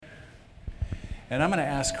And I'm going to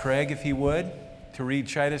ask Craig, if he would, to read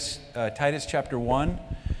Titus chapter 1,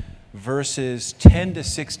 verses 10 to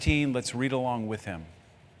 16. Let's read along with him.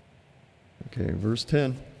 Okay, verse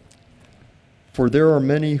 10. For there are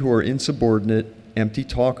many who are insubordinate, empty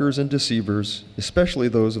talkers and deceivers, especially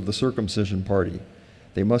those of the circumcision party.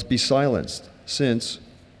 They must be silenced, since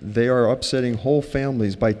they are upsetting whole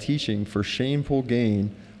families by teaching for shameful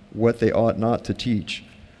gain what they ought not to teach.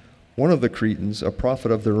 One of the Cretans, a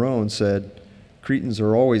prophet of their own, said, Cretans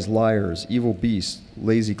are always liars, evil beasts,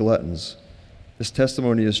 lazy gluttons. This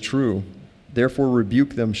testimony is true. Therefore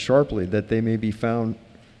rebuke them sharply, that they may be sound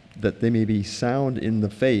in the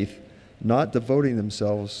faith, not devoting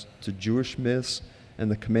themselves to Jewish myths and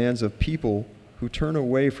the commands of people who turn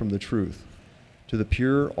away from the truth. To the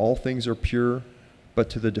pure, all things are pure, but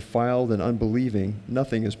to the defiled and unbelieving,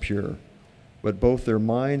 nothing is pure. But both their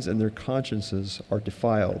minds and their consciences are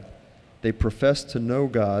defiled. They profess to know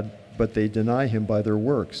God, but they deny him by their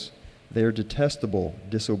works. They are detestable,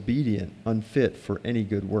 disobedient, unfit for any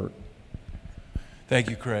good work. Thank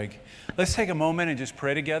you, Craig. Let's take a moment and just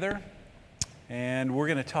pray together. And we're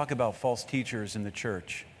going to talk about false teachers in the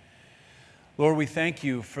church. Lord, we thank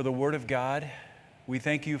you for the Word of God. We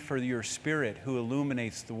thank you for your Spirit who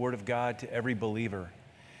illuminates the Word of God to every believer.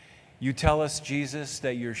 You tell us, Jesus,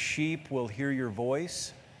 that your sheep will hear your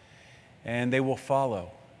voice and they will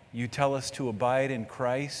follow. You tell us to abide in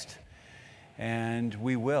Christ, and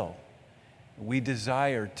we will. We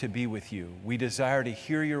desire to be with you. We desire to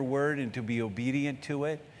hear your word and to be obedient to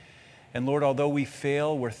it. And Lord, although we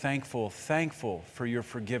fail, we're thankful for your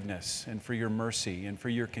forgiveness and for your mercy and for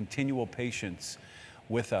your continual patience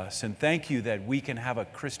with us. And thank you that we can have a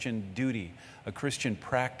Christian duty, a Christian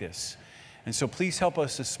practice. And so please help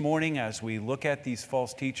us this morning as we look at these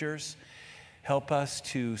false teachers. Help us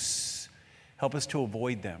to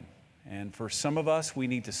avoid them. And for some of us, we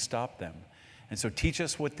need to stop them. And so teach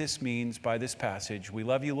us what this means by this passage. We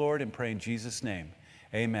love you, Lord, and pray in Jesus' name.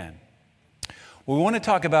 Amen. Well, we want to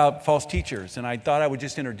talk about false teachers, and I thought I would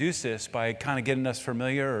just introduce this by kind of getting us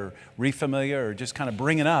familiar or re-familiar or just kind of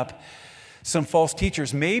bringing up some false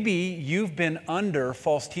teachers. Maybe you've been under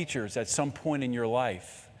false teachers at some point in your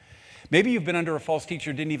life. Maybe you've been under a false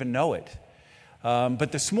teacher, didn't even know it.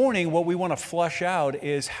 But this morning, what we want to flush out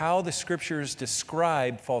is how the Scriptures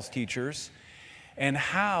describe false teachers and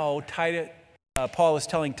how Paul is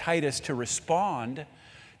telling Titus to respond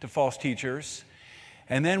to false teachers.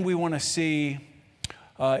 And then we want to see,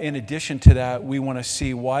 in addition to that, we want to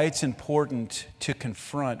see why it's important to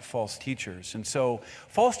confront false teachers. And so,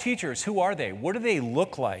 false teachers, who are they? What do they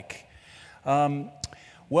look like?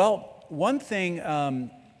 Well, one thing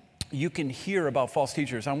you can hear about false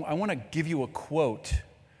teachers, I want to give you a quote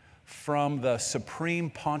from the Supreme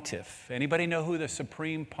Pontiff. Anybody know who the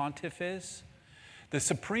Supreme Pontiff is? The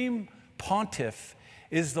Supreme Pontiff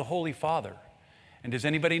is the Holy Father. And does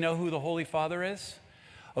anybody know who the Holy Father is?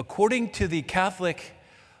 According to the Catholic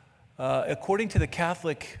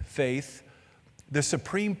faith, the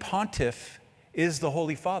Supreme Pontiff is the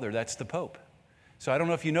Holy Father. That's the Pope. So I don't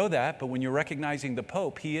know if you know that, but when you're recognizing the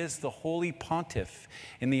Pope, he is the Holy Pontiff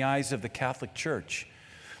in the eyes of the Catholic Church.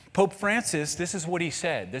 Pope Francis, this is what he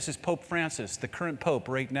said. This is Pope Francis, the current Pope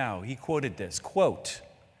right now. He quoted this, quote,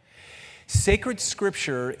 "Sacred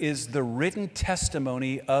Scripture is the written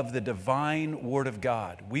testimony of the divine Word of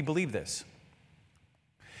God." We believe this.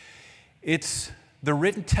 It's the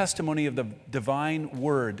written testimony of the divine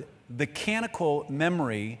Word, the canonical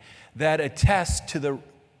memory that attests to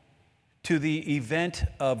the event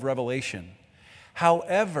of revelation.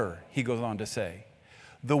 However, he goes on to say,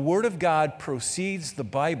 the Word of God precedes the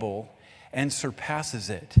Bible and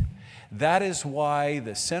surpasses it. That is why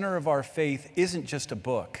the center of our faith isn't just a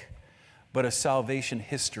book, but a salvation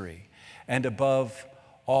history, and above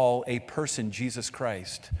all, a person, Jesus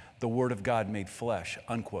Christ, the Word of God made flesh,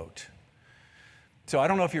 unquote. So I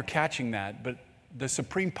don't know if you're catching that, but the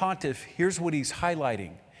Supreme Pontiff, here's what he's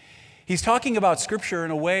highlighting. He's talking about Scripture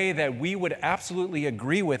in a way that we would absolutely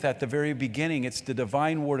agree with at the very beginning. It's the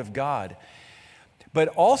divine Word of God. But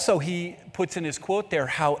also he puts in his quote there,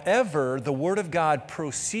 however, the Word of God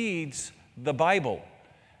precedes the Bible.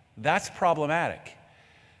 That's problematic.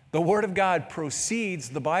 The Word of God precedes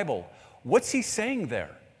the Bible. What's he saying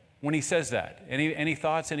there when he says that? Any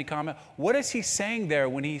thoughts, any comment? What is he saying there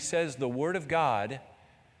when he says the Word of God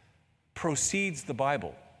precedes the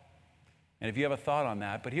Bible? And if you have a thought on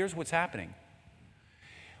that, but here's what's happening.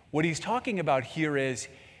 What he's talking about here is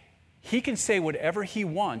he can say whatever he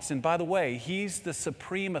wants. And by the way, he's the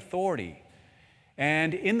supreme authority.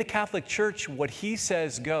 And in the Catholic Church, what he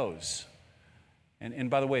says goes. And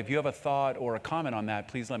by the way, if you have a thought or a comment on that,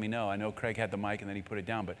 please let me know. I know Craig had the mic and then he put it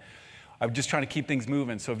down. But I'm just trying to keep things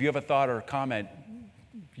moving. So if you have a thought or a comment,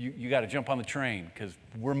 you got to jump on the train because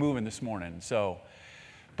we're moving this morning. So,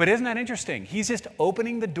 but isn't that interesting? He's just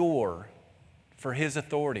opening the door for his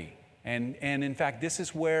authority. And in fact, this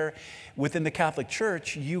is where within the Catholic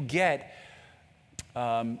Church you get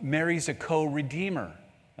Mary's a co-redeemer.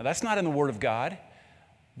 Now that's not in the Word of God,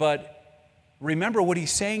 but remember what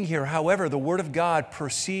he's saying here. However, the Word of God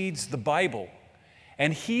precedes the Bible,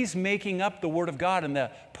 and he's making up the Word of God and the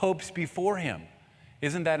popes before him.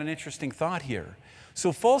 Isn't that an interesting thought here?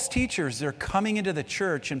 So false teachers, they're coming into the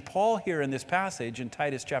church, and Paul here in this passage in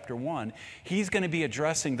Titus chapter 1, he's going to be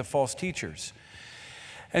addressing the false teachers.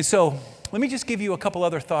 And so let me just give you a couple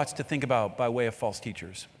other thoughts to think about by way of false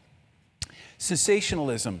teachers.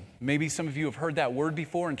 Sensationalism. Maybe some of you have heard that word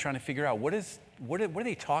before and trying to figure out what are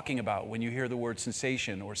they talking about when you hear the word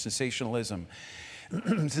sensation or sensationalism.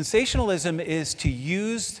 Sensationalism is to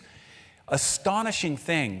use astonishing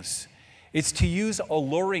things. It's to use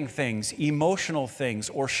alluring things, emotional things,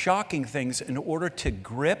 or shocking things in order to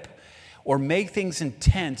grip or make things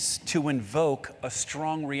intense to invoke a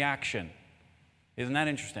strong reaction. Isn't that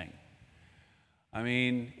interesting? I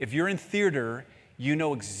mean, if you're in theater, you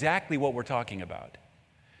know exactly what we're talking about.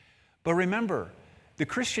 But remember, the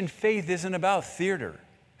Christian faith isn't about theater.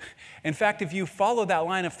 In fact, if you follow that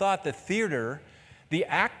line of thought, the theater, the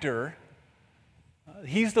actor,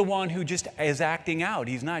 he's the one who just is acting out.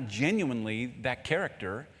 He's not genuinely that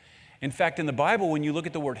character. In fact, in the Bible, when you look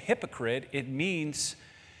at the word hypocrite, it means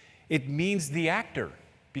the actor,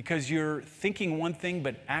 because you're thinking one thing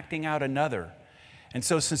but acting out another. And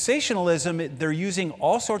so sensationalism, they're using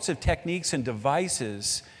all sorts of techniques and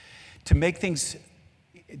devices to make things,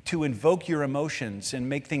 to invoke your emotions and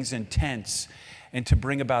make things intense and to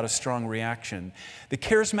bring about a strong reaction. The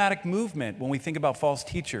charismatic movement, when we think about false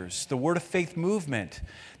teachers, the word of faith movement,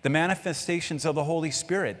 the manifestations of the Holy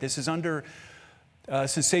Spirit, this is under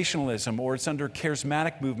sensationalism, or it's under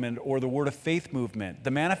charismatic movement or the word of faith movement.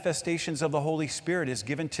 The manifestations of the Holy Spirit is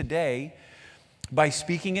given today by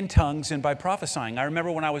speaking in tongues and by prophesying. I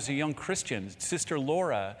remember when I was a young Christian, Sister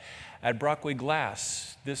Laura at Brockway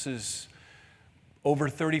Glass, this is over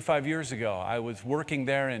 35 years ago, I was working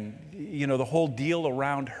there, and the whole deal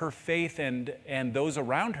around her faith and those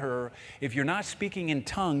around her, if you're not speaking in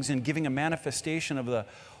tongues and giving a manifestation of the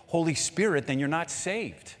Holy Spirit, then you're not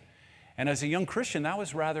saved. And as a young Christian, that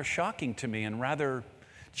was rather shocking to me and rather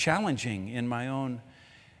challenging in my own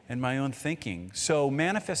thinking. So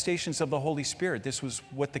manifestations of the Holy Spirit, this was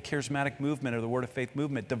what the charismatic movement or the word of faith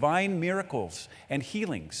movement, divine miracles and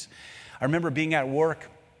healings. I remember being at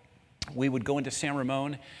work, we would go into San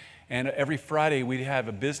Ramon, and every Friday we'd have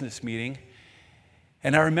a business meeting.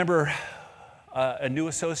 And I remember a new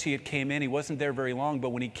associate came in. He wasn't there very long, but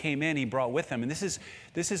when he came in, he brought with him. And this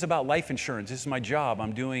is about life insurance. This is my job.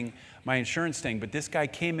 I'm doing my insurance thing. But this guy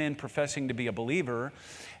came in professing to be a believer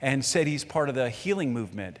and said he's part of the healing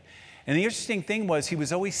movement. And the interesting thing was he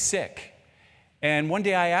was always sick. And one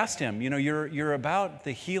day I asked him, you're about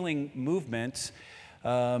the healing movement.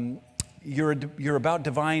 You're about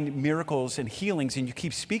divine miracles and healings, and you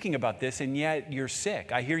keep speaking about this, and yet you're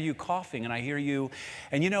sick. I hear you coughing, and I hear you.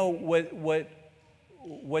 And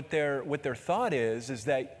what their thought is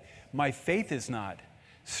that my faith is not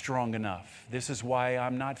strong enough. This is why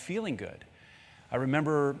I'm not feeling good. I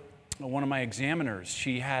remember one of my examiners,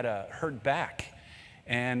 she had a hurt back,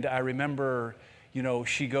 and I remember,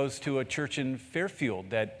 she goes to a church in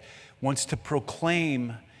Fairfield that wants to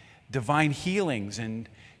proclaim divine healings, and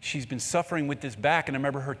she's been suffering with this back, and I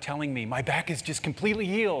remember her telling me, my back is just completely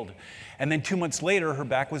healed. And then 2 months later, her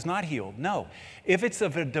back was not healed. No, if it's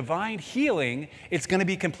of a divine healing, it's going to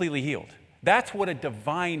be completely healed. That's what a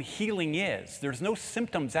divine healing is. There's no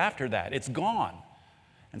symptoms after that. It's gone.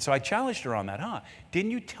 And so I challenged her on that,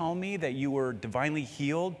 Didn't you tell me that you were divinely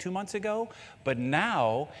healed 2 months ago? But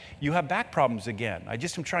now you have back problems again. I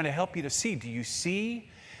just am trying to help you to see. Do you see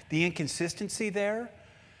the inconsistency there?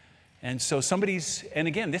 And so and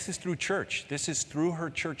again, this is through church. This is through her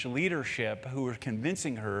church leadership who are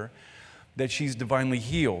convincing her that she's divinely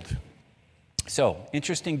healed. So,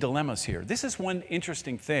 interesting dilemmas here. This is one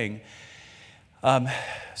interesting thing.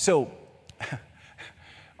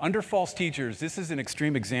 Under false teachers, this is an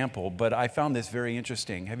extreme example, but I found this very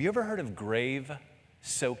interesting. Have you ever heard of grave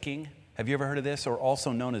soaking? Have you ever heard of this? Or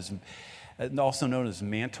also known as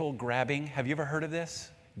mantle grabbing? Have you ever heard of this?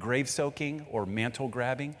 Grave soaking or mantle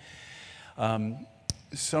grabbing?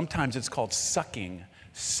 Sometimes it's called sucking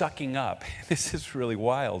up. This is really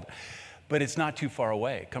wild, but it's not too far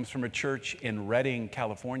away. It comes from a church in Redding,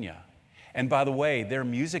 California. And by the way, their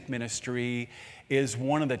music ministry is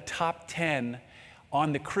one of the top 10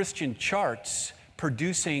 on the Christian charts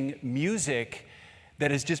producing music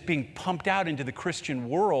that is just being pumped out into the Christian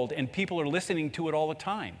world, and people are listening to it all the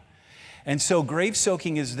time. And so grave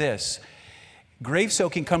soaking is this. Grave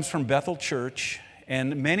soaking comes from Bethel Church,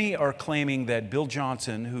 and many are claiming that Bill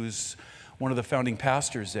Johnson, who's one of the founding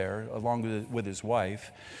pastors there, along with his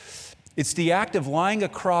wife, it's the act of lying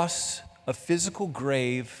across a physical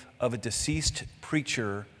grave of a deceased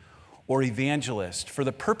preacher or evangelist for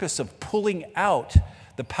the purpose of pulling out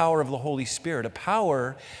the power of the Holy Spirit, a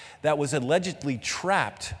power that was allegedly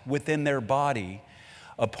trapped within their body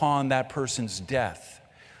upon that person's death.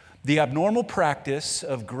 The abnormal practice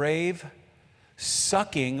of grave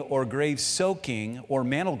sucking or grave soaking or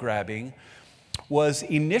mantle grabbing was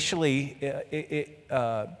initially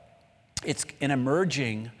it's an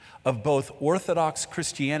emerging of both Orthodox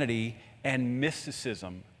Christianity and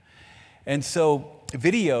mysticism. And so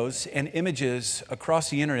videos and images across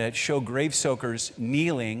the internet show grave soakers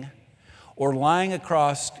kneeling or lying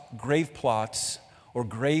across grave plots or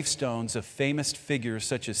gravestones of famous figures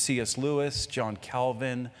such as C.S. Lewis, John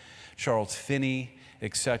Calvin, Charles Finney,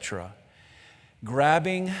 etc.,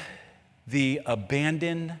 grabbing the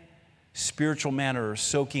abandoned spiritual manner or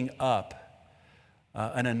soaking up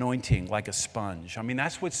an anointing like a sponge. I mean,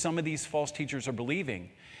 that's what some of these false teachers are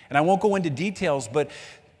believing. And I won't go into details, but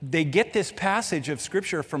they get this passage of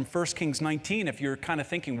Scripture from 1 Kings 19, if you're kind of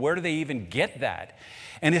thinking, where do they even get that?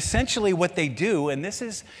 And essentially what they do, and this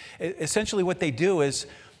is essentially what they do is,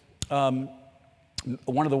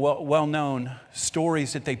 one of the well-known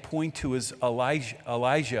stories that they point to is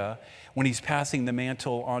Elijah when he's passing the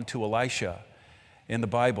mantle on to Elisha in the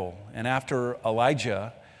Bible. And after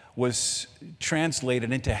Elijah was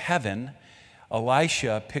translated into heaven,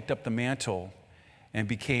 Elisha picked up the mantle and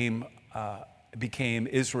became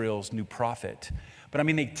Israel's new prophet. But I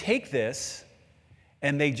mean, they take this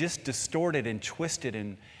and they just distort it and twist it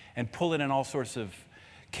and pull it in all sorts of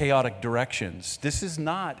chaotic directions. This is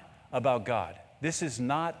not about God. This is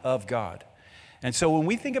not of God. And so when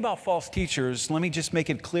we think about false teachers, let me just make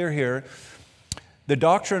it clear here. The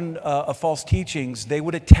doctrine of false teachings, they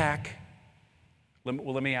would attack.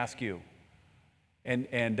 Let me ask you. And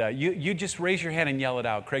you just raise your hand and yell it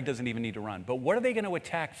out. Craig doesn't even need to run. But what are they going to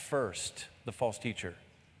attack first, the false teacher?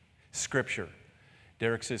 Scripture.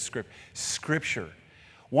 Derek says Scripture.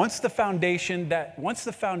 Once the foundation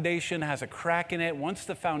has a crack in it, once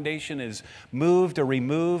the foundation is moved or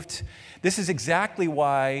removed, this is exactly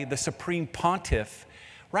why the Supreme Pontiff,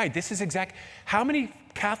 how many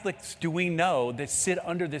Catholics do we know that sit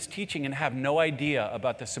under this teaching and have no idea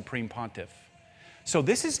about the Supreme Pontiff? So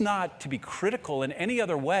this is not to be critical in any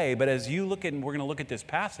other way, but as you look at, and we're going to look at this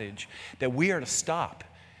passage, that we are to stop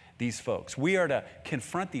these folks. We are to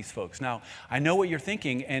confront these folks. Now, I know what you're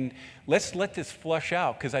thinking, and let's let this flush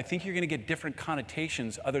out, because I think you're going to get different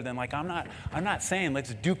connotations other than like, I'm not saying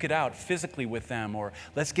let's duke it out physically with them, or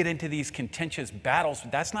let's get into these contentious battles.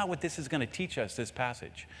 That's not what this is going to teach us, this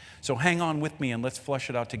passage. So hang on with me and let's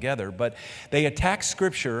flush it out together. But they attack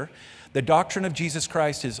Scripture. The doctrine of Jesus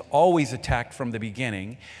Christ is always attacked from the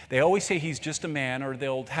beginning. They always say he's just a man, or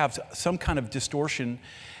they'll have some kind of distortion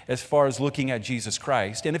as far as looking at Jesus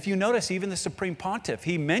Christ. And if you notice, even the Supreme Pontiff,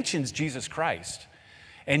 he mentions Jesus Christ,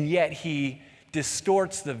 and yet he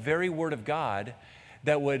distorts the very word of God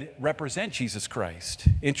that would represent Jesus Christ.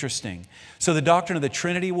 Interesting. So the doctrine of the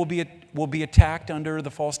Trinity will be attacked under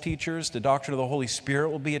the false teachers. The doctrine of the Holy Spirit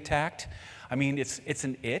will be attacked. I mean, it's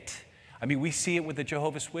an it. I mean, we see it with the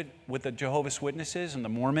Jehovah's Witnesses and the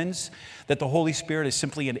Mormons, that the Holy Spirit is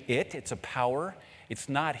simply an it. It's a power. It's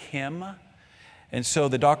not him. And so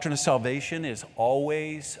the doctrine of salvation is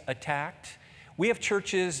always attacked. We have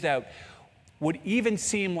churches that would even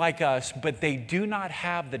seem like us, but they do not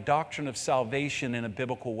have the doctrine of salvation in a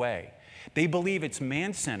biblical way. They believe it's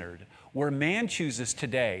man-centered, where man chooses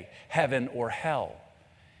today heaven or hell.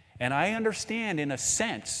 And I understand in a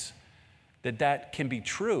sense that can be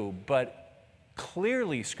true, but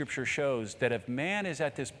clearly Scripture shows that if man is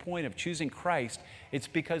at this point of choosing Christ, it's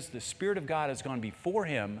because the Spirit of God has gone before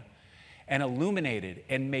him and illuminated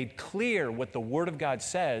and made clear what the Word of God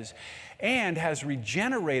says and has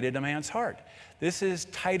regenerated a man's heart. This is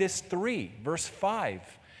Titus 3, verse 5.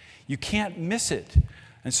 You can't miss it.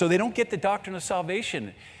 And so they don't get the doctrine of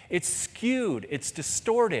salvation. It's skewed, it's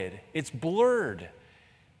distorted, it's blurred.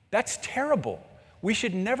 That's terrible. We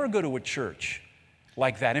should never go to a church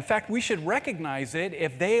like that. In fact, we should recognize it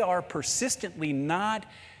if they are persistently not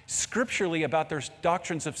scripturally about their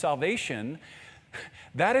doctrines of salvation.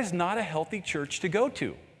 That is not a healthy church to go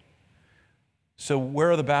to. So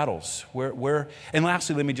where are the battles? Where? And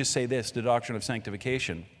lastly, let me just say this, the doctrine of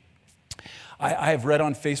sanctification. I have read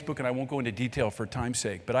on Facebook, and I won't go into detail for time's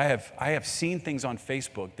sake, but I have seen things on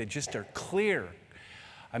Facebook that just are clear.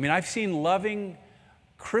 I mean, I've seen loving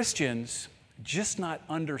Christians just not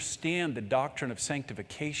understand the doctrine of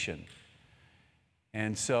sanctification.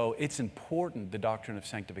 And so it's important, the doctrine of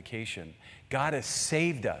sanctification. God has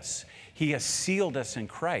saved us. He has sealed us in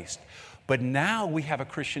Christ. But now we have a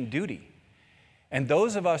Christian duty. And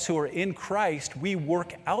those of us who are in Christ, we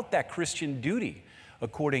work out that Christian duty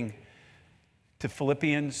according to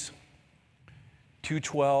Philippians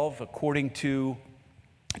 2:12, according to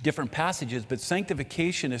different passages. But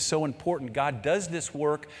sanctification is so important. God does this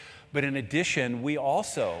work, but in addition, we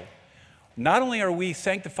also, not only are we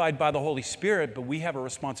sanctified by the Holy Spirit, but we have a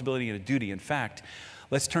responsibility and a duty. In fact,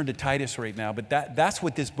 let's turn to Titus right now, but that's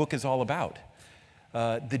what this book is all about.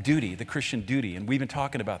 The duty, the Christian duty, and we've been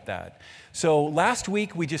talking about that. So last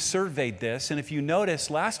week we just surveyed this, and if you notice,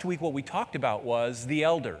 last week what we talked about was the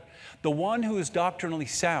elder, the one who is doctrinally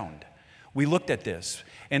sound. We looked at this.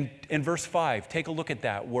 And in verse 5, take a look at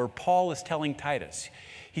that, where Paul is telling Titus.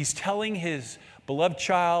 He's telling his beloved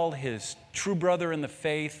child, his true brother in the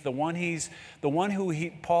faith,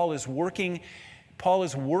 Paul is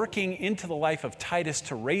working into the life of Titus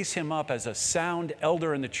to raise him up as a sound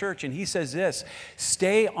elder in the church. And he says this,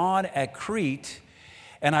 stay on at Crete,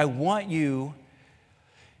 and I want you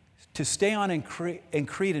to stay on in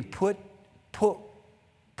Crete and put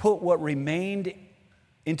what remained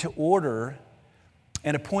into order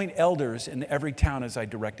and appoint elders in every town as I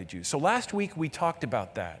directed you. So last week we talked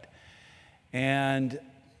about that. And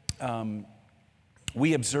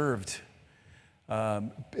we observed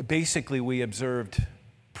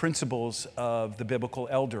principles of the biblical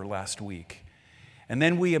elder last week. And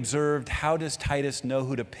then we observed, how does Titus know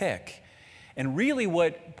who to pick? And really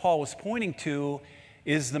what Paul was pointing to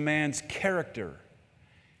is the man's character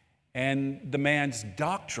and the man's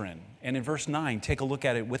doctrine. And in verse 9, take a look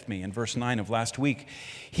at it with me. In verse 9 of last week,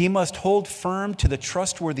 he must hold firm to the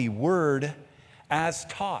trustworthy word as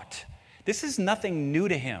taught. This is nothing new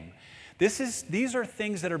to him. These are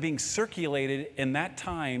things that are being circulated in that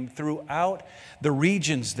time throughout the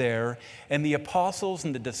regions there, and the apostles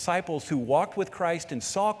and the disciples who walked with Christ and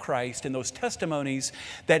saw Christ, and those testimonies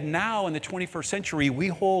that now in the 21st century we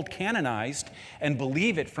hold canonized and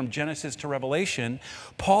believe it from Genesis to Revelation.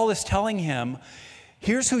 Paul is telling him,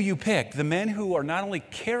 here's who you pick, the men who are not only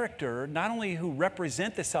character, not only who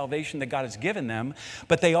represent the salvation that God has given them,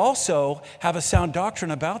 but they also have a sound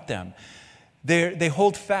doctrine about them. They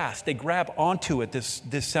hold fast, they grab onto it,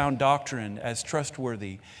 this sound doctrine as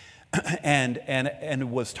trustworthy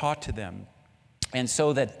and was taught to them. And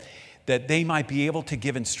so that they might be able to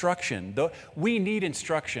give instruction. We need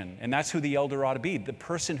instruction, and that's who the elder ought to be, the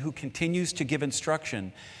person who continues to give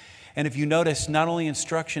instruction. And if you notice, not only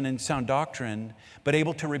instruction and sound doctrine, but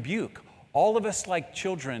able to rebuke. All of us, like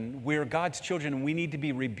children, we're God's children, and we need to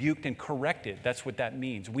be rebuked and corrected. That's what that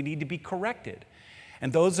means. We need to be corrected.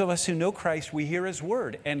 And those of us who know Christ, we hear His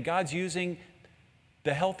word. And God's using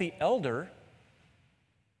the healthy elder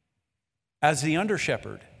as the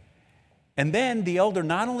under-shepherd. And then the elder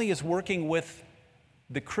not only is working with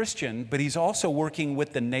the Christian, but he's also working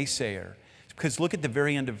with the naysayer. Because look at the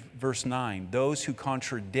very end of verse 9, those who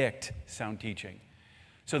contradict sound teaching.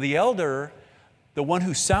 So the elder, the one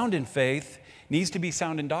who's sound in faith, needs to be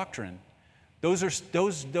sound in doctrine. Those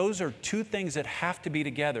are two things that have to be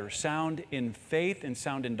together, sound in faith and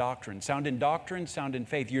sound in doctrine. Sound in doctrine, sound in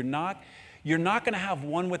faith. You're not going to have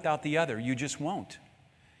one without the other. You just won't.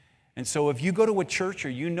 And so if you go to a church,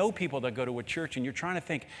 or you know people that go to a church, and you're trying to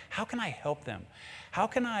think, how can I help them? How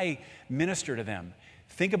can I minister to them?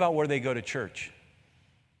 Think about where they go to church.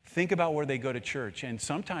 Think about where they go to church. And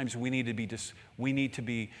sometimes we need to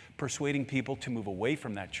be persuading people to move away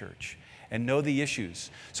from that church and know the issues.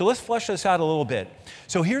 So let's flesh this out a little bit.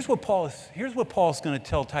 So here's what Paul's going to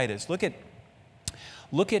tell Titus. Look at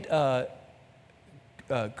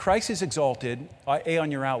Christ is exalted, A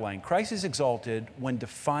on your outline. Christ is exalted when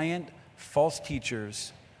defiant false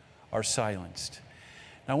teachers are silenced.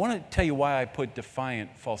 Now I want to tell you why I put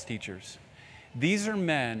defiant false teachers. These are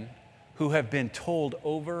men who have been told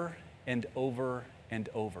over and over and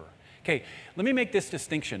over. Okay, let me make this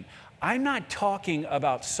distinction. I'm not talking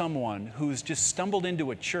about someone who's just stumbled into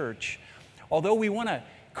a church, although we want to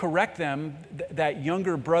correct them, that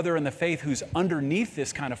younger brother in the faith who's underneath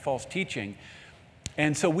this kind of false teaching.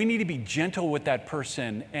 And so we need to be gentle with that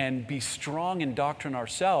person and be strong in doctrine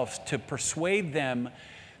ourselves to persuade them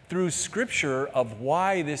through Scripture of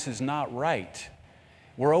why this is not right.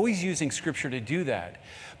 We're always using Scripture to do that.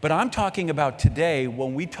 But I'm talking about today,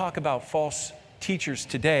 when we talk about false teachers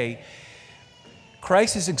today,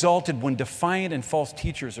 Christ is exalted when defiant and false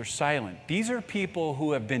teachers are silent. These are people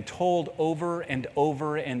who have been told over and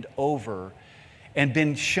over and over and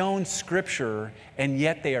been shown Scripture, and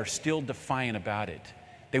yet they are still defiant about it.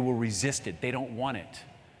 They will resist it. They don't want it.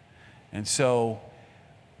 And so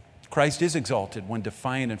Christ is exalted when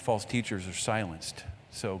defiant and false teachers are silenced.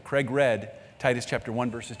 So Craig read Titus chapter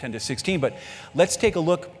 1, verses 10 to 16, but let's take a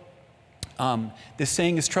look. This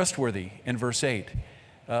saying is trustworthy in verse 8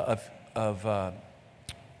 of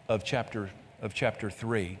chapter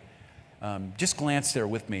 3. Just glance there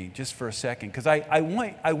with me just for a second, because I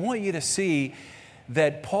want you to see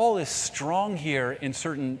that Paul is strong here in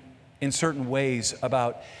certain ways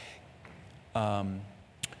about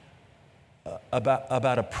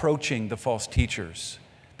approaching the false teachers.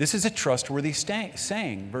 This is a trustworthy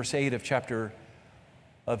saying, verse 8 of chapter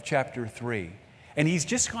 3. And he's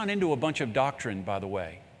just gone into a bunch of doctrine, by the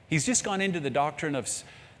way. He's just gone into the doctrine of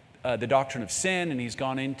sin, and he's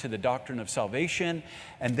gone into the doctrine of salvation.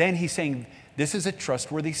 And then he's saying, this is a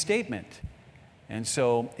trustworthy statement. And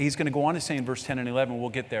so he's going to go on to say in verse 10 and 11, we'll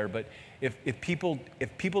get there, but if people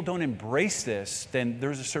don't embrace this, then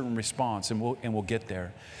there's a certain response, and we'll get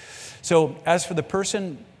there. So as for the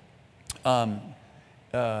person, in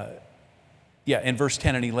verse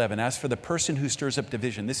 10 and 11, as for the person who stirs up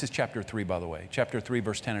division, this is chapter 3, by the way, chapter 3,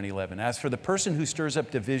 verse 10 and 11. As for the person who stirs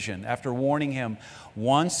up division, after warning him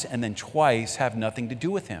once and then twice, have nothing to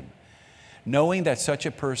do with him, knowing that such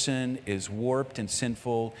a person is warped and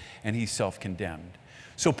sinful, and he's self-condemned.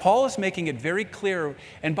 So Paul is making it very clear,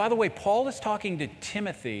 and by the way, Paul is talking to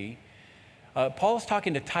Timothy, Paul is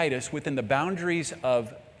talking to Titus within the boundaries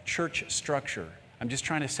of church structure. I'm just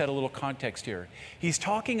trying to set a little context here. He's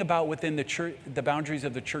talking about within the church, the boundaries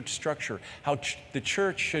of the church structure, how the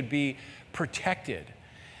church should be protected.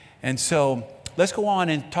 And so let's go on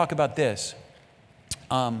and talk about this.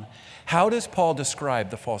 How does Paul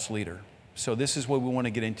describe the false leader? So this is what we want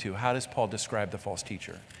to get into. How does Paul describe the false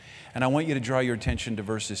teacher? And I want you to draw your attention to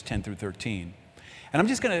verses 10 through 13. And I'm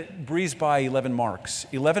just going to breeze by 11 marks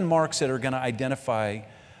that are going to identify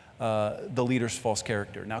the leader's false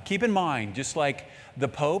character. Now, keep in mind, just like the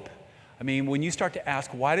Pope, I mean, when you start to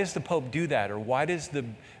ask, why does the Pope do that? Or why does the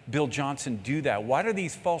Bill Johnson do that? Why do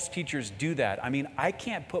these false teachers do that? I mean, I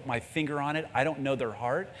can't put my finger on it. I don't know their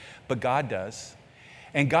heart, but God does.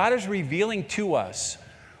 And God is revealing to us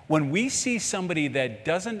when we see somebody that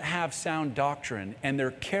doesn't have sound doctrine and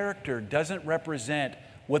their character doesn't represent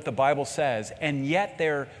what the Bible says, and yet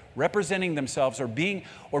they're representing themselves or being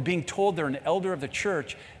told they're an elder of the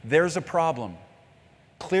church, there's a problem.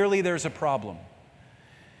 Clearly there's a problem.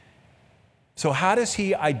 So how does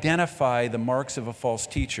he identify the marks of a false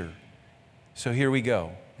teacher? So here we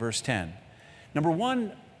go, verse 10. Number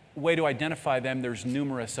one way to identify them, there's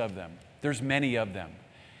numerous of them. There's many of them.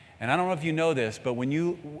 And I don't know if you know this, but when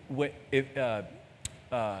we're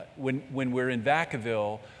in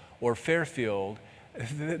Vacaville or Fairfield,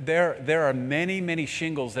 there are many, many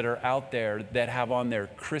shingles that are out there that have on there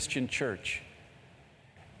Christian church.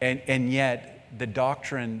 And yet the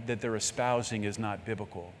doctrine that they're espousing is not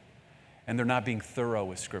biblical. And they're not being thorough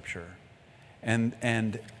with Scripture.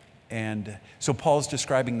 And so Paul's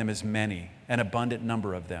describing them as many, an abundant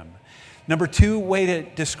number of them. Number two way to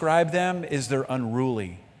describe them is they're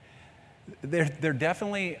unruly. They're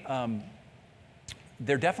definitely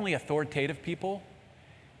authoritative people.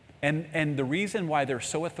 And the reason why they're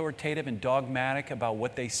so authoritative and dogmatic about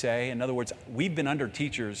what they say, in other words, we've been under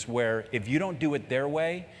teachers where if you don't do it their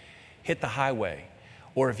way, hit the highway.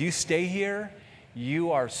 Or if you stay here,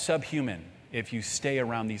 you are subhuman if you stay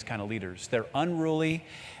around these kind of leaders. They're unruly,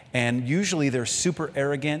 and usually they're super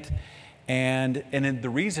arrogant. And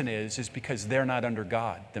the reason is because they're not under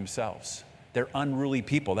God themselves. They're unruly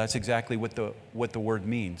people. That's exactly what the word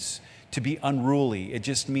means. To be unruly, it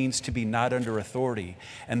just means to be not under authority.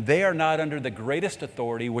 And they are not under the greatest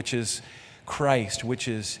authority, which is Christ, which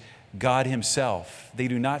is God himself. They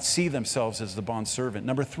do not see themselves as the bondservant.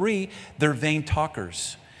 Number three, they're vain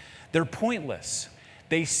talkers. They're pointless.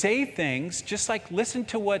 They say things just like, listen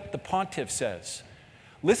to what the pontiff says.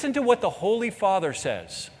 Listen to what the Holy Father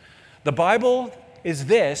says. The Bible is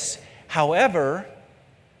this, however,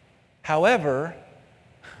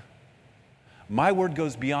 my word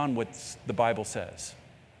goes beyond what the Bible says.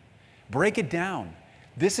 Break it down.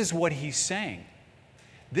 This is what he's saying.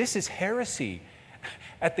 This is heresy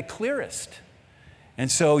at the clearest. And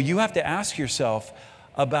so you have to ask yourself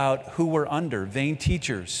about who we're under. Vain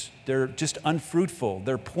teachers. They're just unfruitful.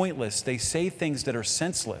 They're pointless. They say things that are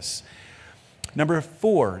senseless. Number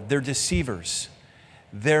four, they're deceivers.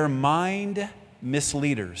 They're mind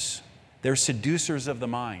misleaders. They're seducers of the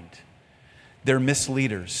mind. They're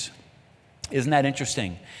misleaders. Isn't that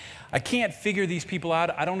interesting? I can't figure these people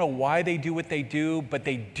out. I don't know why they do what they do, but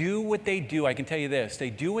they do what they do. I can tell you this. They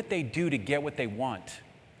do what they do to get what they want.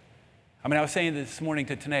 I mean, I was saying this morning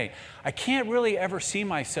to Tanae, I can't really ever see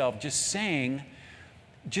myself just saying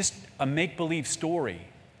just a make-believe story.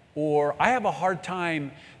 Or I have a hard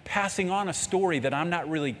time passing on a story that I'm not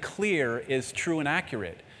really clear is true and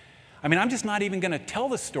accurate. I mean, I'm just not even going to tell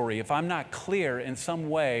the story if I'm not clear in some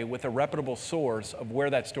way with a reputable source of where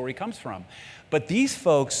that story comes from. But these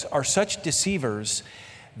folks are such deceivers,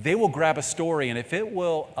 they will grab a story, and if it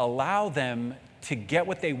will allow them to get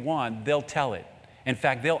what they want, they'll tell it. In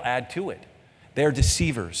fact, they'll add to it. They're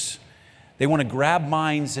deceivers. They want to grab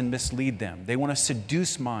minds and mislead them. They want to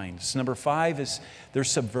seduce minds. Number 5 is they're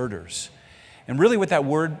subverters. And really with that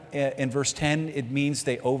word in verse 10, it means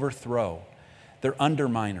they overthrow. They're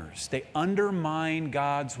underminers. They undermine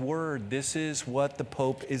God's word. This is what the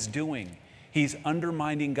Pope is doing. He's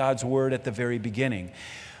undermining God's word at the very beginning.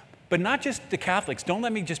 But not just the Catholics. Don't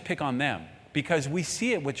let me just pick on them, because we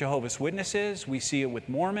see it with Jehovah's Witnesses, we see it with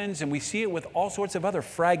Mormons, and we see it with all sorts of other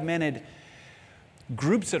fragmented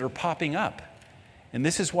groups that are popping up. And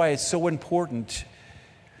this is why it's so important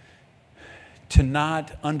to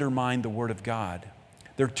not undermine the word of God.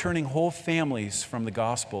 They're turning whole families from the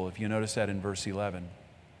gospel, if you notice that in verse 11.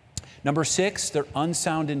 Number 6, they're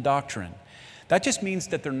unsound in doctrine. That just means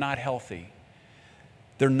that they're not healthy.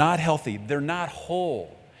 They're not healthy. They're not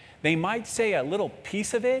whole. They might say a little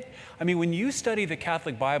piece of it. I mean, when you study the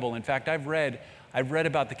Catholic Bible, in fact, I've read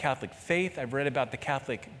about the Catholic faith, I've read about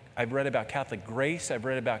Catholic grace, I've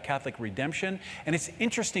read about Catholic redemption, and it's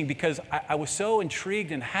interesting because I was so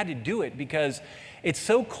intrigued and had to do it because it's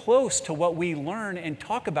so close to what we learn and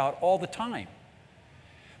talk about all the time.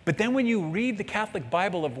 But then when you read the Catholic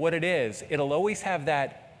Bible of what it is, it'll always have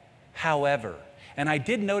that however. And I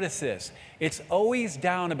did notice this. It's always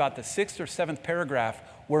down about the 6th or 7th paragraph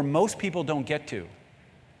where most people don't get to.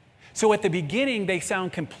 So at the beginning, they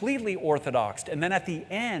sound completely orthodox, and then at the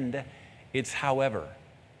end, it's however.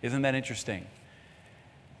 Isn't that interesting?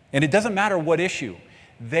 And it doesn't matter what issue.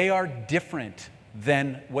 They are different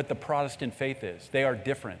than what the Protestant faith is. They are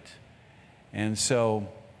different. And so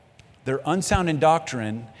they're unsound in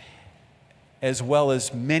doctrine, as well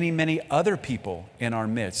as many, many other people in our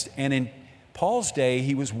midst. And in Paul's day,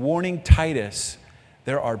 he was warning Titus,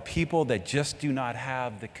 there are people that just do not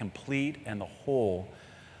have the complete and the whole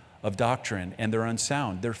of doctrine, and they're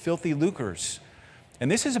unsound. They're filthy lucres.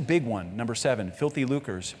 And this is a big one, number 7, filthy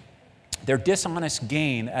lucres. They're dishonest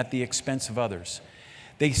gain at the expense of others.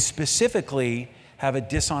 They specifically have a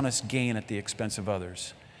dishonest gain at the expense of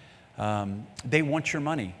others. They want your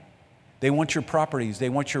money. They want your properties. They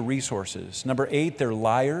want your resources. Number 8, they're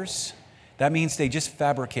liars. That means they just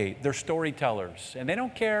fabricate. They're storytellers. And they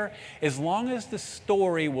don't care, as long as the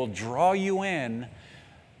story will draw you in,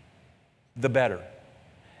 the better.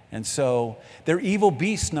 And so they're evil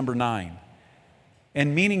beasts, number 9.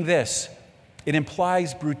 And meaning this, it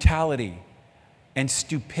implies brutality and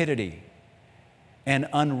stupidity and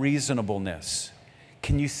unreasonableness.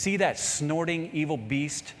 Can you see that snorting evil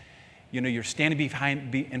beast? You know, you're standing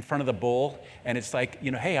in front of the bull, and it's like,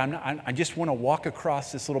 you know, hey, I just want to walk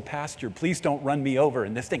across this little pasture. Please don't run me over.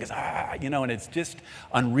 And this thing is, and it's just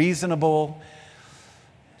unreasonable.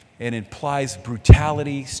 It implies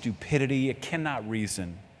brutality, stupidity. It cannot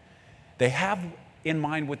reason. They have in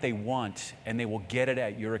mind what they want, and they will get it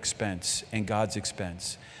at your expense and God's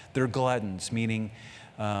expense. They're gluttons, meaning,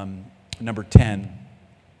 number 10,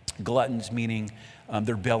 gluttons meaning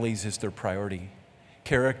their bellies is their priority.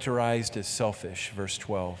 Characterized as selfish, verse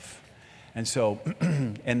 12. And so,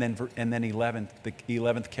 and then 11th, the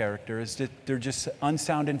 11th character is that they're just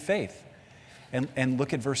unsound in faith. And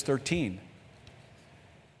look at verse 13.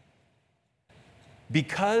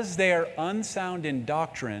 Because they are unsound in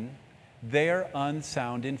doctrine, they're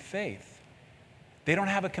unsound in faith. They don't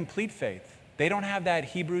have a complete faith. They don't have that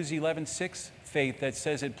Hebrews 11:6 faith that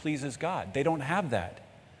says it pleases God. They don't have that.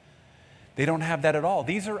 They don't have that at all.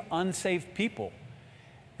 These are unsaved people.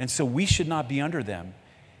 And so we should not be under them.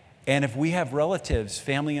 And if we have relatives,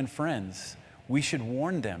 family, and friends, we should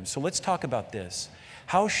warn them. So let's talk about this.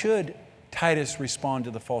 How should Titus respond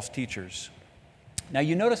to the false teachers? Now,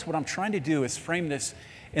 you notice what I'm trying to do is frame this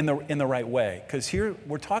in the right way. Because here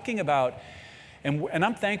we're talking about, and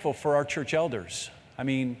I'm thankful for our church elders. I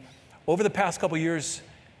mean, over the past couple years,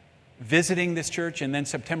 visiting this church and then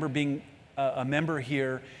September being a member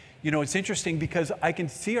here, you know, it's interesting because I can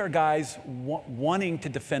see our guys wanting to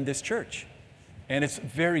defend this church. And it's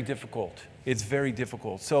very difficult. It's very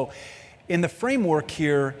difficult. So in the framework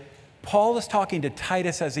here, Paul is talking to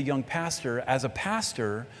Titus as a young pastor, as a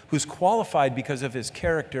pastor who's qualified because of his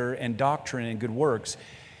character and doctrine and good works.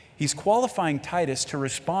 He's qualifying Titus to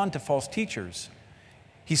respond to false teachers.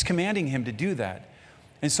 He's commanding him to do that.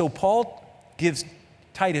 And so Paul gives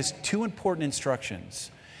Titus two important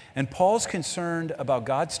instructions. And Paul's concerned about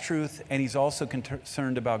God's truth, and he's also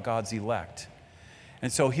concerned about God's elect.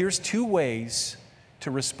 And so here's two ways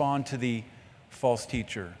to respond to the false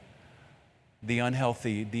teacher, the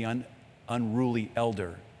unhealthy, the unruly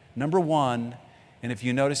elder. Number one, and if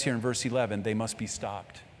you notice here in verse 11, they must be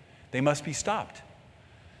stopped. They must be stopped.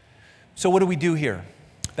 So what do we do here?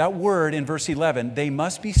 That word in verse 11, they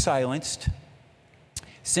must be silenced,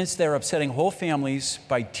 since they're upsetting whole families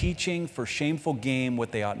by teaching for shameful gain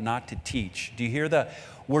what they ought not to teach. Do you hear the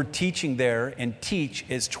word teaching there? And teach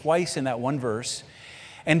is twice in that one verse.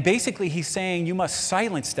 And basically he's saying you must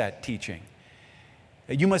silence that teaching.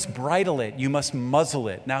 You must bridle it. You must muzzle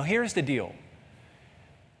it. Now here's the deal.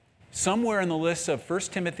 Somewhere in the list of 1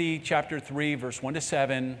 Timothy chapter 3, verse 1 to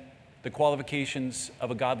 7, the qualifications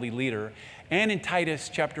of a godly leader, and in Titus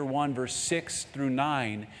chapter 1, verse 6 through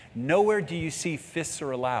 9, nowhere do you see fists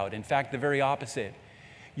are allowed. In fact, the very opposite.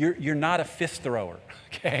 You're not a fist thrower,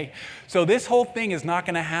 okay? So this whole thing is not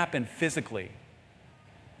going to happen physically.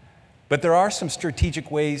 But there are some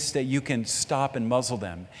strategic ways that you can stop and muzzle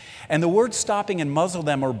them. And the word stopping and muzzle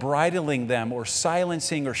them, or bridling them, or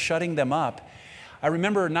silencing or shutting them up, I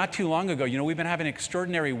remember not too long ago, we've been having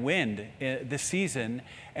extraordinary wind this season,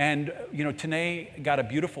 and, Tanae got a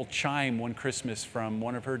beautiful chime one Christmas from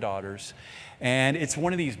one of her daughters, and it's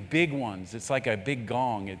one of these big ones. It's like a big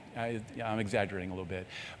gong. I'm exaggerating a little bit.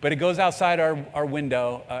 But it goes outside our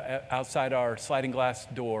window, outside our sliding glass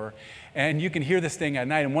door, and you can hear this thing at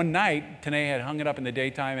night. And one night, Tanae had hung it up in the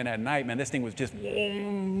daytime, and at night, man, this thing was just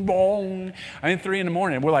boom, boom. 3 in the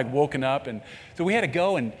morning, and we're like woken up, and so we had to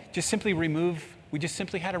go and just simply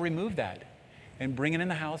had to remove that and bring it in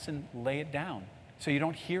the house and lay it down so you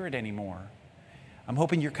don't hear it anymore. I'm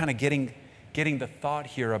hoping you're kind of getting the thought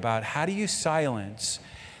here about how do you silence,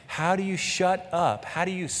 how do you shut up, how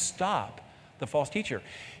do you stop the false teacher.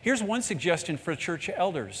 Here's one suggestion for church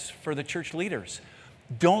elders, for the church leaders.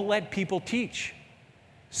 Don't let people teach.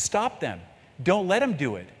 Stop them. Don't let them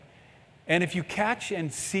do it. And if you catch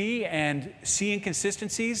and see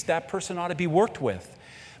inconsistencies, that person ought to be worked with.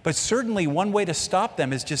 But certainly one way to stop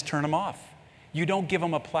them is just turn them off. You don't give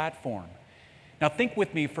them a platform. Now think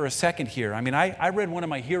with me for a second here. I read one of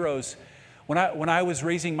my heroes. When I was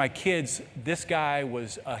raising my kids, this guy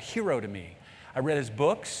was a hero to me. I read his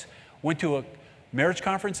books, went to a marriage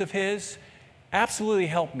conference of his, absolutely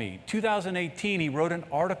helped me. 2018, he wrote an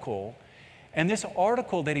article, and this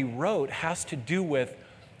article that he wrote has to do with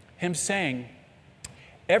him saying,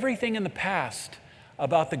 everything in the past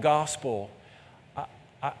about the gospel,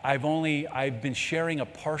 I've been sharing a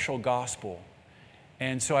partial gospel.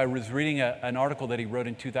 And so I was reading an article that he wrote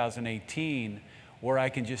in 2018 where I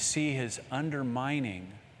can just see his undermining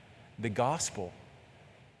the gospel.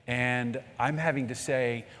 And I'm having to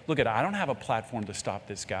say, look, I don't have a platform to stop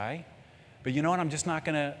this guy, but you know what? I'm not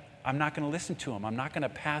going to listen to him. I'm not going to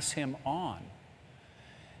pass him on.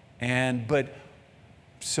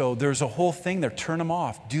 So there's a whole thing there. Turn them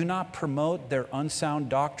off. Do not promote their unsound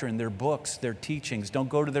doctrine, their books, their teachings. Don't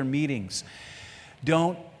go to their meetings.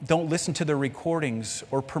 Don't listen to their recordings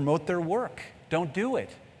or promote their work. Don't do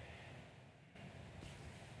it.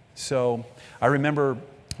 So I remember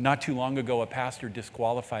not too long ago, a pastor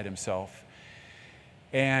disqualified himself.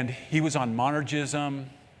 And he was on monergism.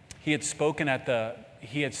 He had spoken at the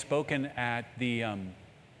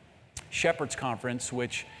Shepherd's Conference,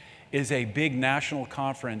 which is a big national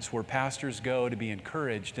conference where pastors go to be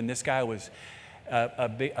encouraged. And this guy was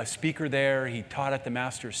a speaker there. He taught at the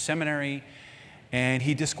Master's Seminary, and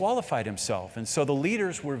he disqualified himself. And so the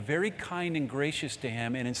leaders were very kind and gracious to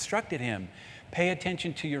him and instructed him, pay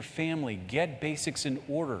attention to your family, get basics in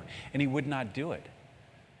order. And he would not do it.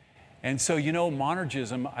 And so,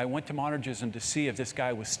 monergism, I went to monergism to see if this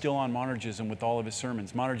guy was still on monergism with all of his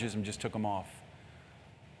sermons. Monergism just took him off.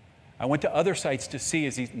 I went to other sites to see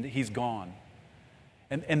as he's gone.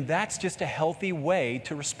 And that's just a healthy way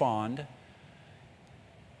to respond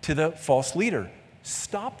to the false leader.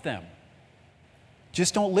 Stop them.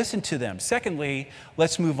 Just don't listen to them. Secondly,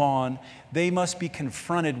 let's move on. They must be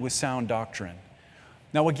confronted with sound doctrine.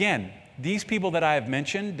 Now again, these people that I have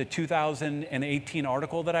mentioned, the 2018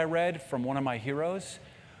 article that I read from one of my heroes,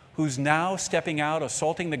 who's now stepping out,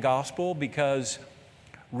 assaulting the gospel because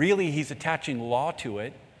really he's attaching law to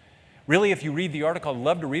it. Really, if you read the article, I'd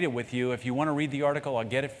love to read it with you. If you want to read the article, I'll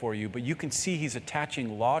get it for you. But you can see he's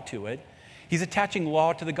attaching law to it. He's attaching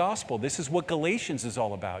law to the gospel. This is what Galatians is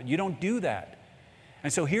all about. You don't do that.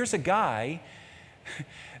 And so here's a guy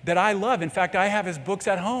that I love. In fact, I have his books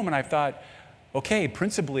at home, and I thought, okay,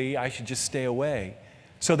 principally, I should just stay away.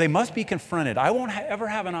 So they must be confronted. I won't ever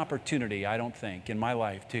have an opportunity, I don't think, in my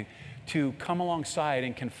life to come alongside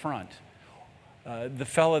and confront the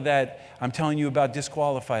fella that I'm telling you about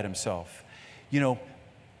disqualified himself.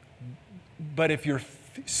 But if your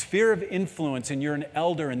sphere of influence and you're an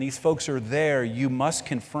elder and these folks are there, you must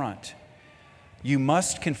confront. You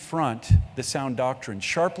must confront the sound doctrine,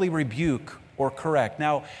 sharply rebuke or correct.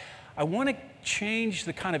 Now, I want to change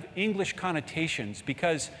the kind of English connotations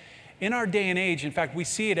because in our day and age, in fact, we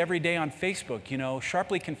see it every day on Facebook,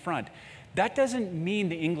 sharply confront. That doesn't mean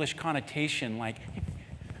the English connotation like,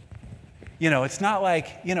 it's not like,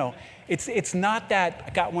 it's not that I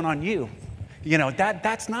got one on you.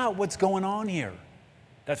 That's not what's going on here.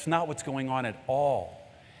 That's not what's going on at all.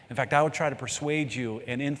 In fact, I would try to persuade you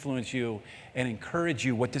and influence you and encourage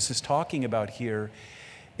you. What this is talking about here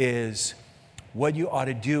is what you ought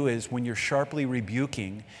to do is when you're sharply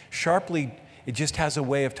rebuking, sharply, it just has a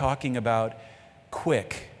way of talking about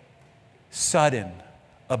quick, sudden,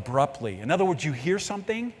 abruptly. In other words, you hear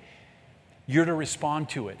something, you're to respond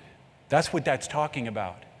to it. That's what that's talking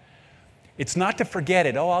about. It's not to forget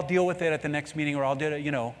it. Oh, I'll deal with it at the next meeting or I'll do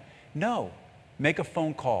it, No. Make a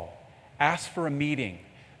phone call. Ask for a meeting.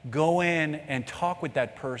 Go in and talk with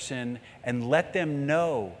that person and let them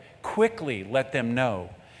know. Quickly let them know.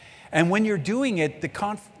 And when you're doing it,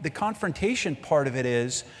 the confrontation part of it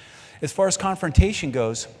is, as far as confrontation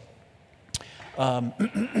goes, as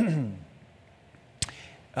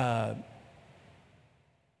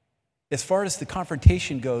far as the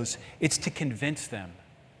confrontation goes, it's to convince them.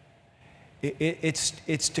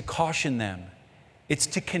 It's to caution them. It's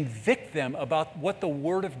to convict them about what the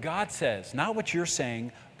Word of God says. Not what you're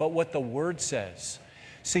saying, but what the Word says.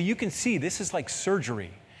 So you can see this is like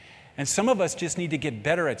surgery. And some of us just need to get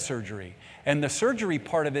better at surgery. And the surgery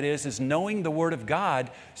part of it is knowing the Word of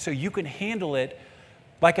God so you can handle it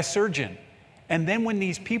like a surgeon. And then when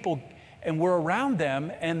these people, and we're around them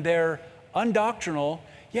and they're undoctrinal,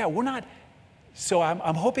 we're not, so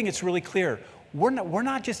I'm hoping it's really clear. We're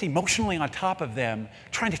not just emotionally on top of them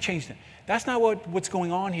trying to change them. That's not what's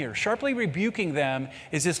going on here. Sharply rebuking them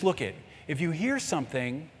is just look it. If you hear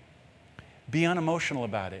something, be unemotional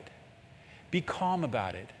about it. Be calm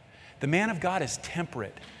about it. The man of God is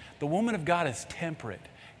temperate. The woman of God is temperate.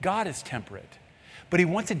 God is temperate. But he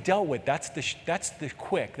wants it dealt with. That's the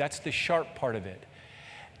quick, that's the sharp part of it.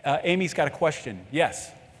 Amy's got a question.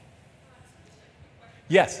 Yes.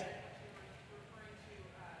 Yes.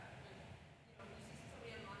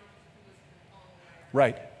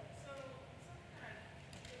 Right.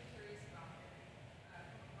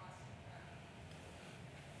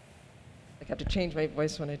 I have to change my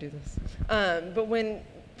voice when I do this. But when,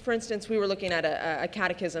 for instance, we were looking at a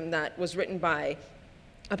catechism that was written by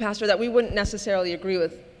a pastor that we wouldn't necessarily agree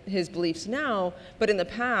with his beliefs now, but in the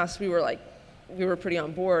past we were pretty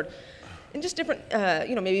on board. And just different,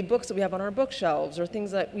 maybe books that we have on our bookshelves or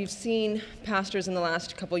things that we've seen pastors in the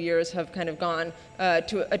last couple of years have kind of gone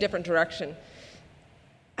to a different direction.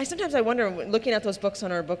 Sometimes I wonder, looking at those books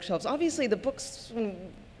on our bookshelves, obviously the books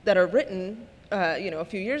that are written, a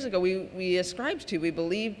few years ago, we ascribed to, we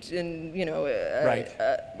believed in, right.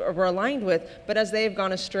 Were aligned with, but as they've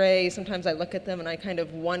gone astray, sometimes I look at them and I kind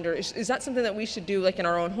of wonder, is that something that we should do like in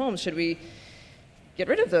our own homes? Should we get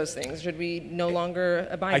rid of those things? Should we no longer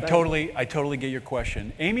abide by them? I totally get your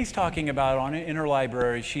question. Amy's talking about in her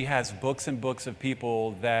library, she has books and books of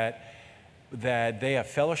people that they have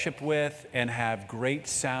fellowship with and have great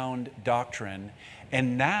sound doctrine.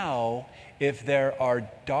 And now, if there are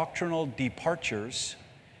doctrinal departures,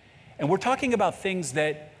 and we're talking about things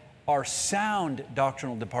that are sound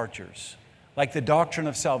doctrinal departures, like the doctrine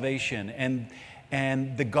of salvation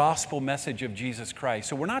and the gospel message of Jesus Christ.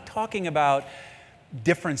 So we're not talking about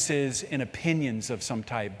differences in opinions of some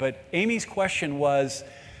type, but Amy's question was,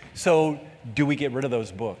 so do we get rid of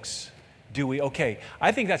those books? Do we? Okay,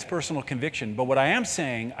 I think that's personal conviction, but what I am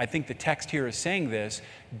saying, I think the text here is saying this,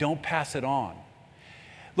 don't pass it on.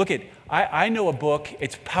 Look, I know a book,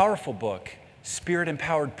 it's a powerful book,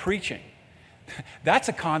 Spirit-Empowered Preaching. That's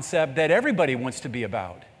a concept that everybody wants to be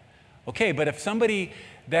about. Okay, but if somebody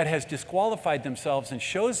that has disqualified themselves and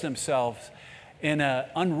shows themselves in an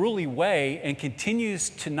unruly way and continues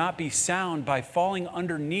to not be sound by falling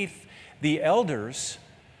underneath the elders,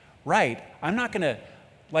 right, I'm not going to,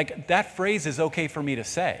 that phrase is okay for me to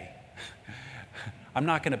say. I'm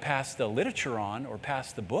not going to pass the literature on or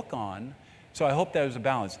pass the book on. So I hope that was a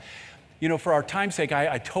balance. For our time's sake,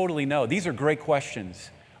 I totally know. These are great questions.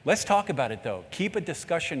 Let's talk about it, though. Keep a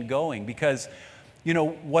discussion going, because,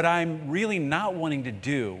 what I'm really not wanting to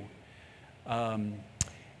do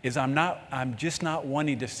is I'm just not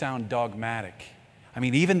wanting to sound dogmatic. I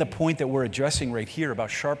mean, even the point that we're addressing right here about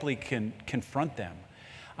sharply confront them,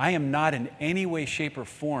 I am not in any way, shape, or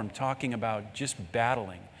form talking about just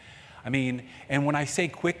battling. I mean, and when I say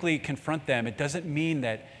quickly confront them, it doesn't mean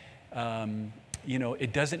that,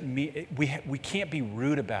 it doesn't mean, we can't be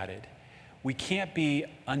rude about it. We can't be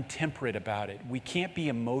untemperate about it. We can't be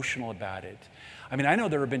emotional about it. I mean, I know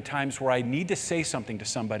there have been times where I need to say something to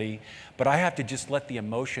somebody, but I have to just let the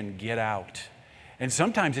emotion get out. And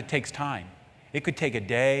sometimes it takes time. It could take a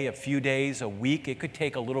day, a few days, a week. It could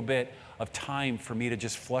take a little bit of time for me to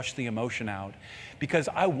just flush the emotion out, because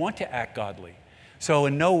I want to act godly. So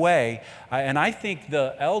in no way, and I think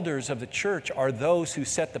the elders of the church are those who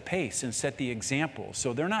set the pace and set the example.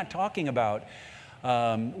 So they're not talking about,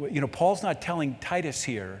 Paul's not telling Titus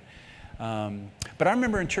here. But I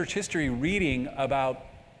remember in church history reading about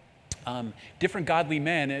different godly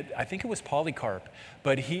men. I think it was Polycarp,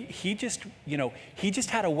 but he just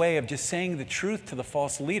had a way of just saying the truth to the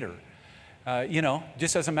false leader,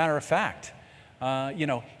 just as a matter of fact.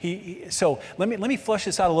 So let me flesh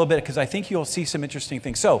this out a little bit, because I think you'll see some interesting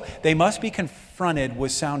things. So they must be confronted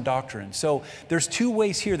with sound doctrine. So there's two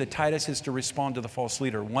ways here that Titus is to respond to the false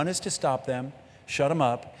leader. One is to stop them, shut them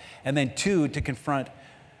up, and then two, to confront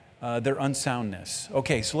their unsoundness.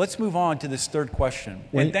 Okay, so let's move on to this third question.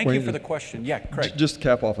 And thank you for the question. Yeah, Craig. Just to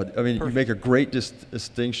cap off it. I mean, Perfect. You make a great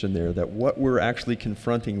distinction there, that what we're actually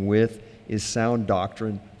confronting with is sound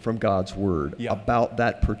doctrine from God's Word about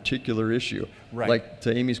that particular issue. Right. Like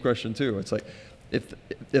to Amy's question too, it's like,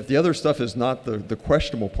 if the other stuff is not the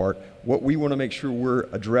questionable part, what we want to make sure we're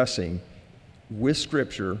addressing with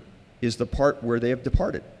Scripture is the part where they have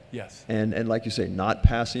departed. Yes. And like you say, not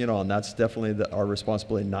passing it on. That's definitely our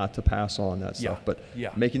responsibility, not to pass on that stuff. But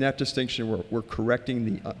making that distinction, we're correcting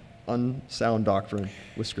the unsound doctrine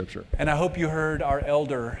with Scripture. And I hope you heard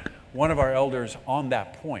one of our elders on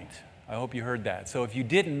that point. I hope you heard that. So if you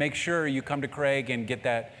didn't, make sure you come to Craig and get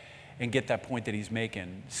that point that he's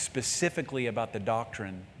making, specifically about the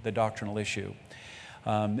doctrinal issue.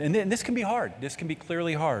 And this can be hard. This can be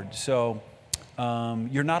clearly hard. So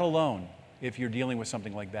you're not alone. If you're dealing with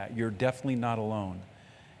something like that, you're definitely not alone.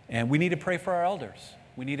 And we need to pray for our elders.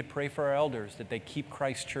 We need to pray for our elders that they keep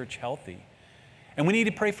Christ's church healthy. And we need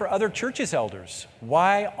to pray for other churches' elders.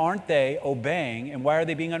 Why aren't they obeying, and why are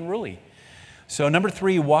they being unruly? So number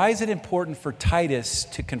 3, why is it important for Titus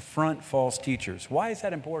to confront false teachers? Why is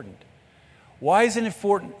that important? Why is it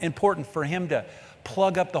important for him to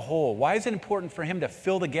plug up the hole? Why is it important for him to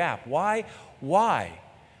fill the gap? Why?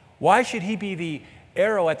 Why should he be the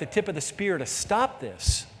arrow at the tip of the spear to stop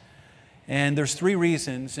this? And there's 3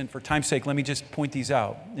 reasons, and for time's sake, let me just point these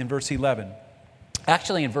out. In verse 11,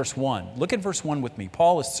 actually in verse 1, look at verse 1 with me.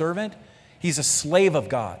 Paul is servant, he's a slave of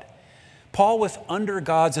God. Paul was under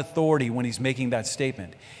God's authority when he's making that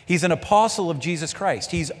statement. He's an apostle of Jesus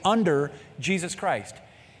Christ. He's under Jesus Christ.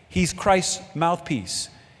 He's Christ's mouthpiece,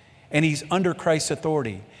 and he's under Christ's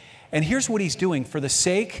authority. And here's what he's doing for the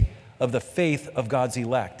sake of the faith of God's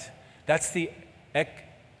elect. That's the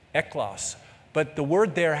eklos. But the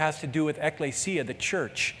word there has to do with ecclesia, the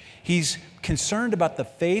church. He's concerned about the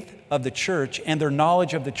faith of the church and their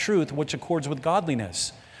knowledge of the truth, which accords with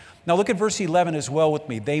godliness. Now look at verse 11 as well with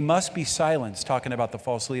me. They must be silenced, talking about the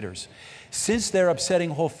false leaders, since they're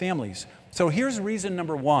upsetting whole families. So here's reason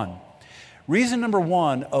number 1. Reason number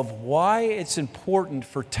 1 of why it's important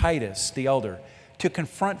for Titus, the elder, to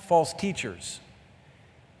confront false teachers.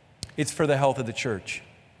 It's for the health of the church,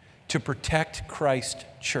 to protect Christ's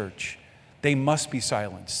church. They must be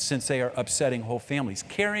silenced, since they are upsetting whole families,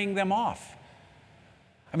 carrying them off.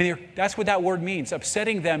 I mean, that's what that word means,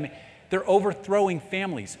 upsetting them. They're overthrowing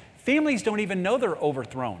families. Families don't even know they're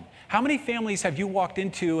overthrown. How many families have you walked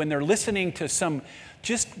into and they're listening to some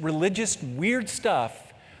just religious weird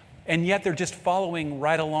stuff, and yet they're just following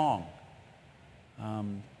right along?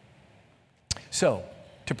 So,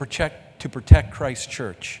 to protect Christ's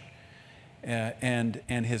church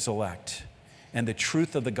and his elect, and the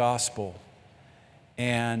truth of the gospel,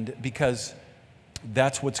 and because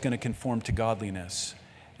that's what's going to conform to godliness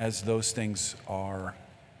as those things are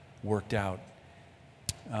worked out.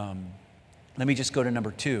 Let me just go to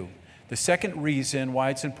number 2. The second reason why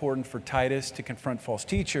it's important for Titus to confront false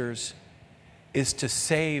teachers is to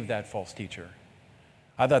save that false teacher.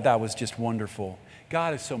 I thought that was just wonderful.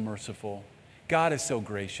 God is so merciful. God is so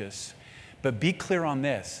gracious. But be clear on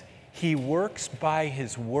this. He works by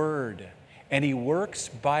His word, and He works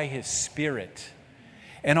by His Spirit.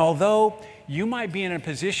 And although you might be in a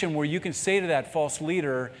position where you can say to that false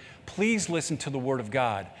leader, please listen to the Word of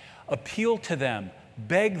God. Appeal to them,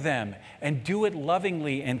 beg them, and do it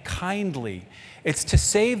lovingly and kindly. It's to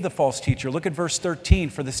save the false teacher. Look at verse 13.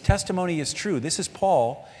 For this testimony is true. This is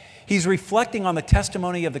Paul. He's reflecting on the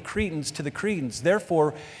testimony of the Cretans to the Cretans.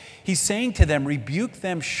 Therefore, he's saying to them, rebuke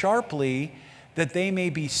them sharply that they may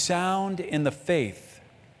be sound in the faith,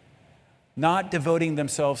 not devoting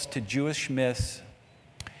themselves to Jewish myths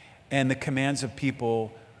and the commands of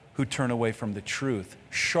people who turn away from the truth.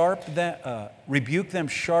 Rebuke them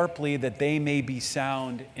sharply that they may be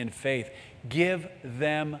sound in faith. Give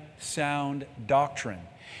them sound doctrine.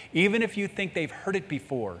 Even if you think they've heard it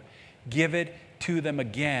before, give it to them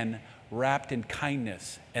again, wrapped in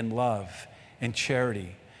kindness and love and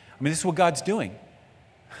charity. I mean, this is what God's doing.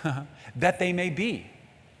 That they may be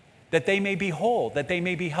whole, that they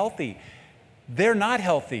may be healthy. They're not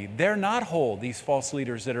healthy. They're not whole, these false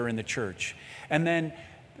leaders that are in the church. And then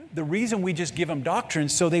the reason we just give them doctrine,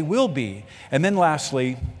 so they will be. And then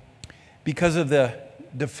lastly, because of the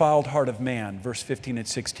defiled heart of man, verse 15 and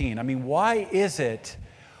 16. I mean, why is it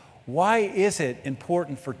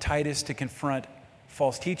important for Titus to confront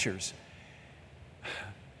false teachers?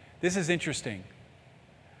 This is interesting.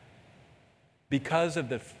 Because of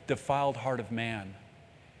the defiled heart of man.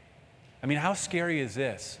 I mean, how scary is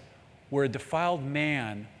this? Where a defiled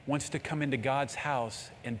man wants to come into God's house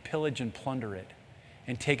and pillage and plunder it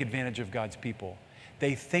and take advantage of God's people.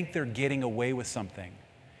 They think they're getting away with something.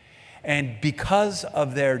 And because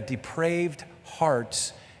of their depraved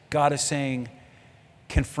hearts, God is saying,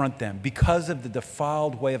 confront them. Because of the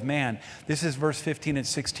defiled way of man. This is verse 15 and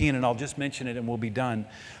 16, and I'll just mention it and we'll be done.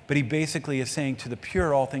 But he basically is saying, to the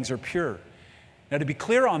pure, all things are pure. Now, to be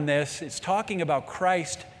clear on this, it's talking about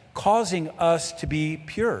Christ causing us to be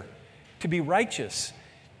pure, to be righteous,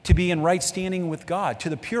 to be in right standing with God. To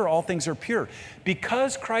the pure, all things are pure.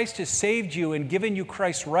 Because Christ has saved you and given you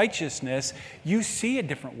Christ's righteousness, you see a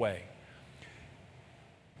different way.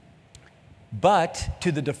 But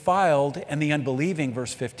to the defiled and the unbelieving,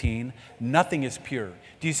 verse 15, nothing is pure.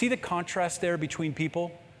 Do you see the contrast there between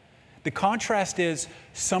people? The contrast is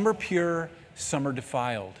some are pure, some are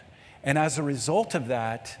defiled. And as a result of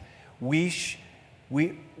that,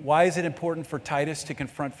 why is it important for Titus to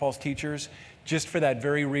confront false teachers? Just for that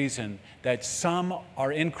very reason, that some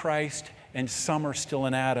are in Christ and some are still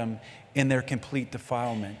in Adam in their complete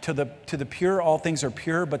defilement. To the pure, all things are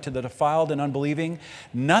pure, but to the defiled and unbelieving,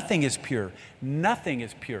 nothing is pure. Nothing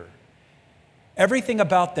is pure. Everything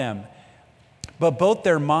about them, but both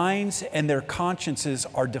their minds and their consciences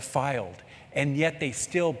are defiled, and yet they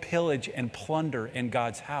still pillage and plunder in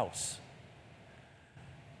God's house.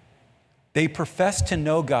 They profess to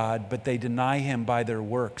know God, but they deny him by their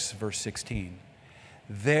works, verse 16.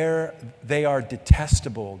 They are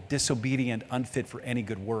detestable, disobedient, unfit for any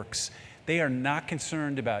good works. They are not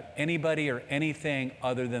concerned about anybody or anything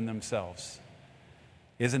other than themselves.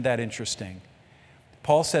 Isn't that interesting?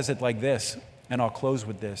 Paul says it like this, and I'll close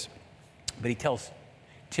with this. But he tells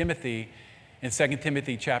Timothy in 2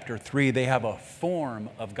 Timothy chapter 3, they have a form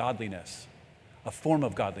of godliness. A form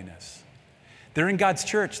of godliness. They're in God's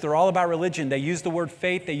church. They're all about religion. They use the word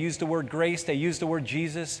faith. They use the word grace. They use the word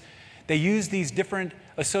Jesus. They use these different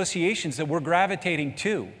associations that we're gravitating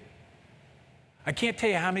to. I can't tell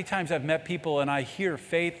you how many times I've met people and I hear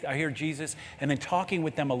faith, I hear Jesus, and then talking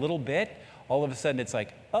with them a little bit, all of a sudden it's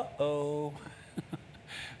like, uh-oh.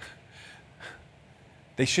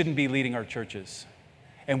 They shouldn't be leading our churches.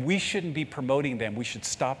 And we shouldn't be promoting them. We should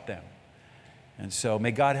stop them. And so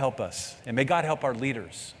may God help us. And may God help our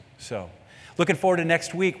leaders. So looking forward to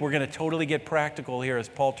next week. We're going to totally get practical here as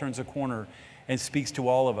Paul turns a corner and speaks to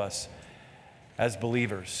all of us as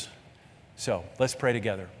believers. So let's pray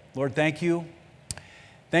together. Lord, thank you.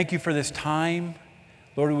 Thank you for this time.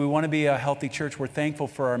 Lord, we want to be a healthy church. We're thankful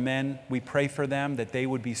for our men. We pray for them that they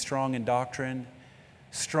would be strong in doctrine,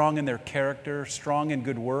 strong in their character, strong in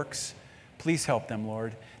good works. Please help them,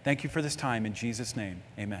 Lord. Thank you for this time. In Jesus' name,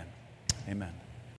 amen. Amen.